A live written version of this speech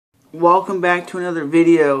Welcome back to another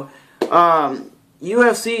video.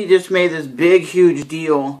 UFC just made this big, huge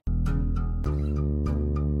deal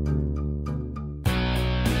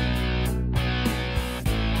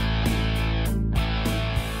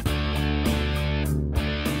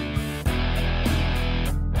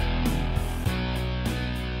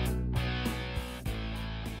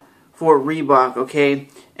for Reebok, okay?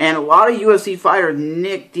 And a lot of UFC fighters,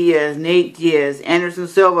 Nick Diaz, Nate Diaz, Anderson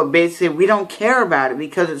Silva, basically we don't care about it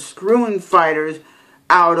because it's screwing fighters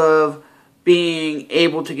out of being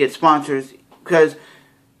able to get sponsors. Because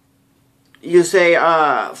you say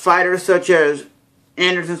fighters such as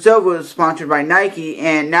Anderson Silva is sponsored by Nike,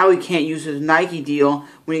 and now he can't use his Nike deal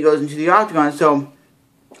when he goes into the octagon. So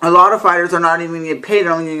a lot of fighters are not even going to get paid.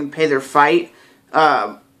 They're only going to pay their fight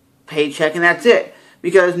paycheck, and that's it.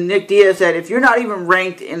 Because Nick Diaz said, if you're not even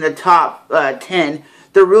ranked in the top 10,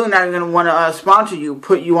 they're really not even going to want to sponsor you,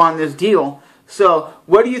 put you on this deal. So,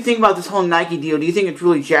 what do you think about this whole Nike deal? Do you think it's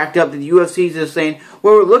really jacked up that the UFC is just saying,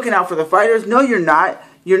 well, we're looking out for the fighters? No, you're not.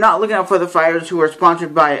 You're not looking out for the fighters who are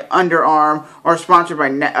sponsored by Under Armour or sponsored by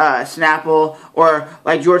Snapple, or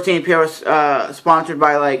like George St. Pierre was sponsored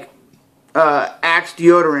by like Axe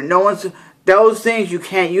deodorant. No one's... Those things you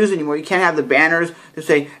can't use anymore. You can't have the banners that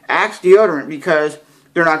say Axe deodorant because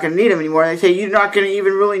they're not going to need them anymore. They say you're not going to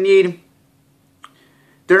even really need...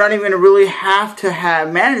 They're not even going to really have to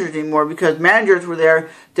have managers anymore because managers were there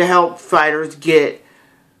to help fighters get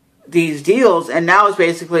these deals. And now it's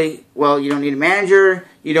basically, well, you don't need a manager.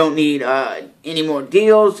 You don't need any more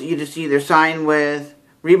deals. You just either sign with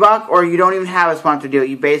Reebok or you don't even have a sponsor deal.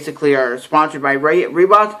 You basically are sponsored by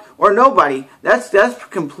Reebok or nobody. That's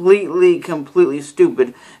completely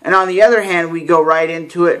stupid. And on the other hand, we go right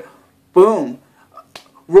into it. Boom.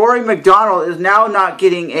 Rory MacDonald is now not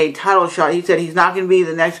getting a title shot. He said he's not going to be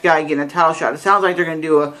the next guy getting a title shot. It sounds like they're going to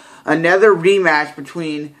do another rematch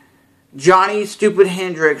between Johnny Stupid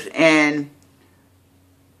Hendricks and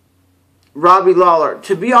Robbie Lawler.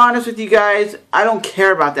 To be honest with you guys, I don't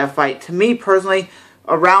care about that fight. To me personally,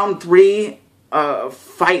 round 3,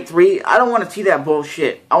 fight 3, I don't want to see that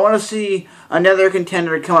bullshit. I want to see another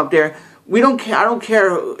contender come up there. I don't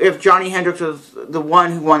care if Johnny Hendricks was the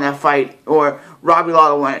one who won that fight or Robbie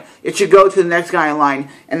Lawler won it. It should go to the next guy in line.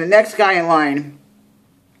 And the next guy in line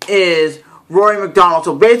is Rory MacDonald.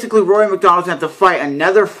 So basically Rory MacDonald's going to have to fight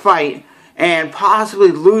another fight and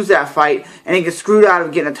possibly lose that fight and then get screwed out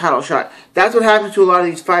of getting a title shot. That's what happens to a lot of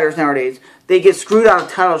these fighters nowadays. They get screwed out of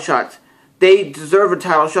title shots. They deserve a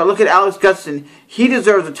title shot. Look at Alex Gustafsson. He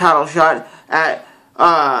deserves a title shot at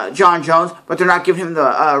John Jones, but they're not giving him the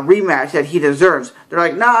rematch that he deserves. They're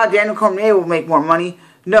like, nah, Daniel Cormier will make more money.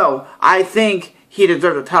 No, I think he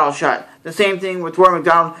deserves a title shot. The same thing with Rory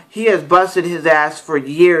MacDonald. He has busted his ass for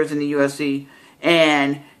years in the UFC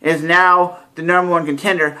and is now the #1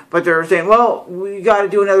 contender, but they're saying, well, we got to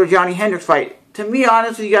do another Johnny Hendricks fight. To me,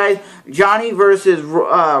 honestly, guys, Johnny versus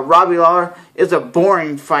Robbie Lawler is a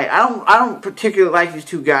boring fight. I don't particularly like these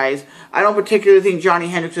two guys. I don't particularly think Johnny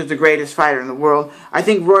Hendricks is the greatest fighter in the world. I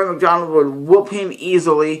think Rory MacDonald would whoop him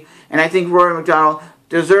easily, and I think Rory MacDonald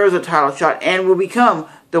deserves a title shot and will become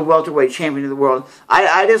the welterweight champion of the world.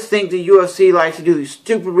 I just think the UFC likes to do these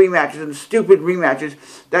stupid rematches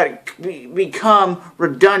that become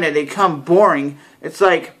redundant. They become boring. It's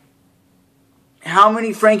like, how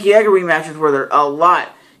many Frankie Edgar rematches were there? A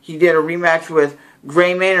lot. He did a rematch with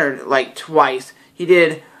Gray Maynard like twice. He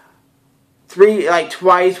did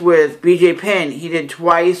twice with BJ Penn. He did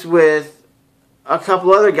twice with a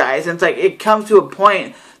couple other guys. And it's like, it comes to a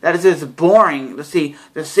point that it's just boring to see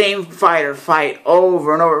the same fighter fight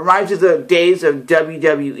over and over. It reminds me of the days of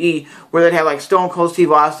WWE where they'd have like Stone Cold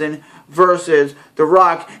Steve Austin versus The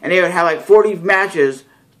Rock, and they would have like 40 matches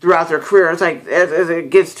throughout their career. It's like, as it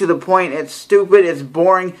gets to the point, it's stupid, it's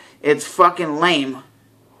boring, it's fucking lame.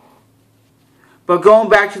 But going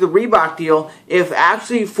back to the Reebok deal, if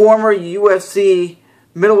actually former UFC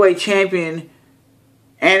middleweight champion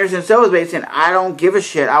Anderson Silva is basically saying, I don't give a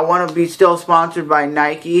shit, I want to be still sponsored by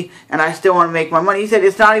Nike, and I still want to make my money. He said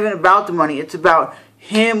it's not even about the money, it's about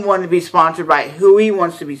him wanting to be sponsored by who he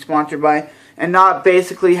wants to be sponsored by, and not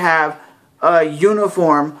basically have a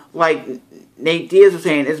uniform like Nate Diaz was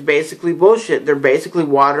saying. Is basically bullshit. They're basically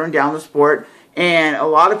watering down the sport, and a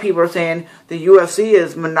lot of people are saying the UFC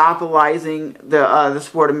is monopolizing the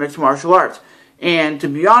sport of mixed martial arts. And to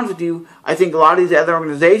be honest with you, I think a lot of these other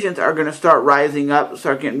organizations are going to start rising up,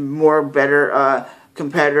 start getting more better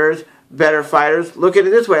competitors, better fighters. Look at it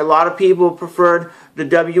this way. A lot of people preferred the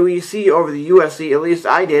WEC over the UFC. At least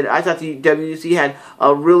I did. I thought the WEC had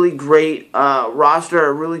a really great roster,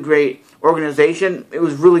 a really great organization. It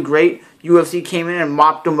was really great. UFC came in and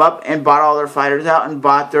mopped them up and bought all their fighters out and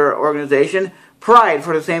bought their organization. Pride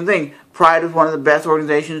for the same thing. Pride was one of the best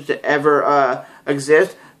organizations to ever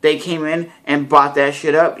exist. They came in and bought that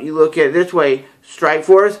shit up. You look at it this way,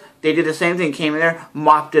 Strikeforce, they did the same thing, came in there,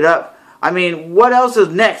 mopped it up. I mean, what else is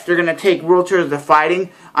next? They're going to take World Tours of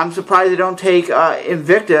Fighting. I'm surprised they don't take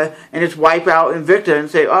Invicta and just wipe out Invicta and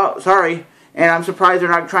say, oh, sorry. And I'm surprised they're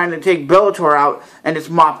not trying to take Bellator out and just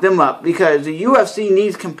mop them up, because the UFC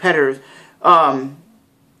needs competitors. I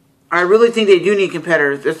really think they do need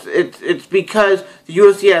competitors. It's because the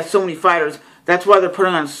UFC has so many fighters. That's why they're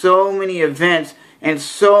putting on so many events and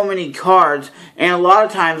so many cards. And a lot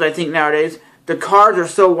of times, I think nowadays, the cards are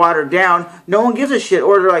so watered down, no one gives a shit.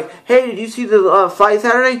 Or they're like, hey, did you see the fight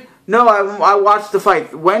Saturday? No, I watched the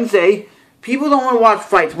fight Wednesday. People don't want to watch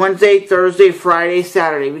fights Wednesday, Thursday, Friday,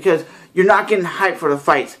 Saturday, because you're not getting hyped for the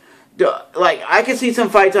fights. Like, I can see some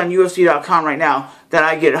fights on UFC.com right now that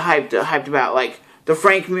I get hyped about. Like, the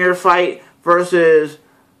Frank Mir fight versus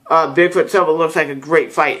Bigfoot Silva looks like a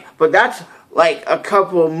great fight. But that's like a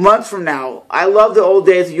couple months from now. I love the old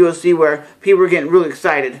days of UFC where people were getting really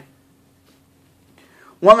excited.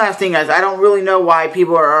 One last thing, guys. I don't really know why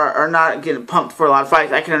people are not getting pumped for a lot of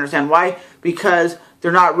fights. I can understand why. Because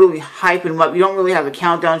they're not really hyping them up. You don't really have the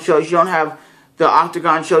countdown shows. You don't have the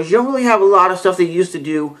octagon shows. You don't really have a lot of stuff they used to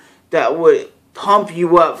do that would pump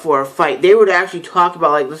you up for a fight. They would actually talk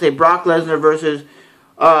about, like, let's say Brock Lesnar versus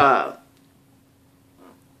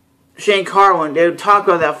Shane Carwin. They would talk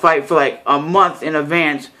about that fight for like a month in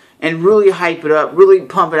advance and really hype it up, really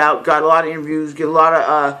pump it out. Got a lot of interviews, get a lot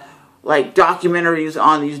of like documentaries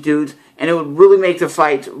on these dudes, and it would really make the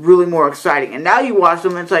fights really more exciting. And now you watch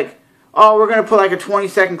them and it's like, oh, we're going to put like a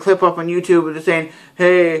 20-second clip up on YouTube of just saying,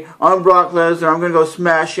 hey, I'm Brock Lesnar, I'm going to go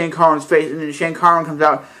smash Shane Carwin's face. And then Shane Carwin comes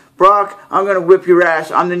out, Brock, I'm going to whip your ass,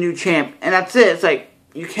 I'm the new champ. And that's it. It's like,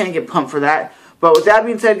 you can't get pumped for that. But with that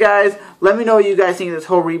being said, guys, let me know what you guys think of this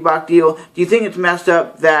whole Reebok deal. Do you think it's messed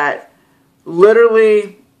up that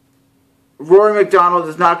literally Rory MacDonald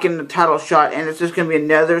is not getting the title shot and it's just going to be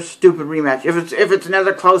another stupid rematch? If it's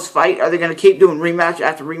another close fight, are they going to keep doing rematch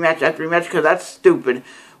after rematch after rematch? Because that's stupid.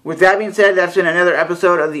 With that being said, that's been another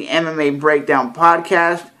episode of the MMA Breakdown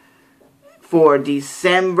Podcast for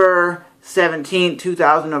December 17,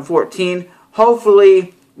 2014.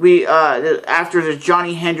 Hopefully, we after this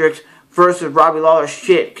Johnny Hendricks versus Robbie Lawler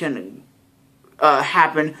shit can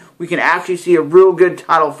happen, we can actually see a real good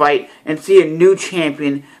title fight and see a new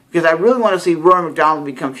champion, because I really want to see Rory MacDonald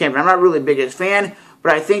become champion. I'm not really the biggest fan,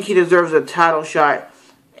 but I think he deserves a title shot.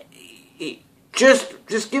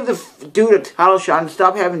 Just give the dude a title shot and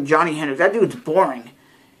stop having Johnny Hendricks. That dude's boring.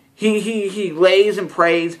 He lays and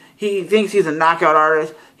prays. He thinks he's a knockout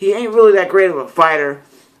artist. He ain't really that great of a fighter.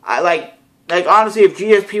 Like honestly, if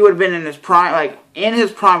GSP would have been in his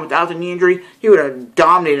prime, without the knee injury, he would have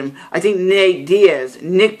dominated him. I think Nick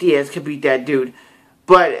Diaz could beat that dude.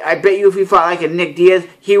 But I bet you if he fought like a Nick Diaz,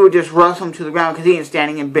 he would just wrestle him to the ground because he ain't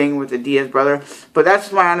standing and banging with the Diaz brother. But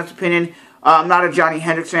that's my honest opinion. I'm not a Johnny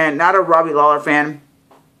Hendricks fan, not a Robbie Lawler fan.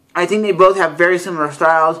 I think they both have very similar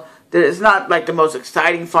styles. It's not like the most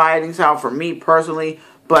exciting fighting style for me personally,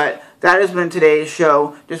 but that has been today's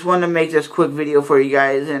show. Just wanted to make this quick video for you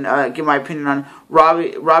guys and give my opinion on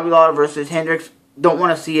Robbie Lawler versus Hendricks. Don't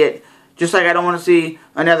want to see it. Just like I don't want to see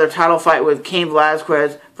another title fight with Cain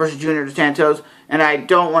Velasquez versus Junior Dos Santos, and I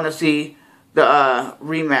don't want to see the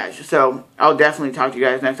rematch. So I'll definitely talk to you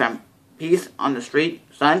guys next time. Peace on the street,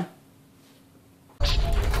 son.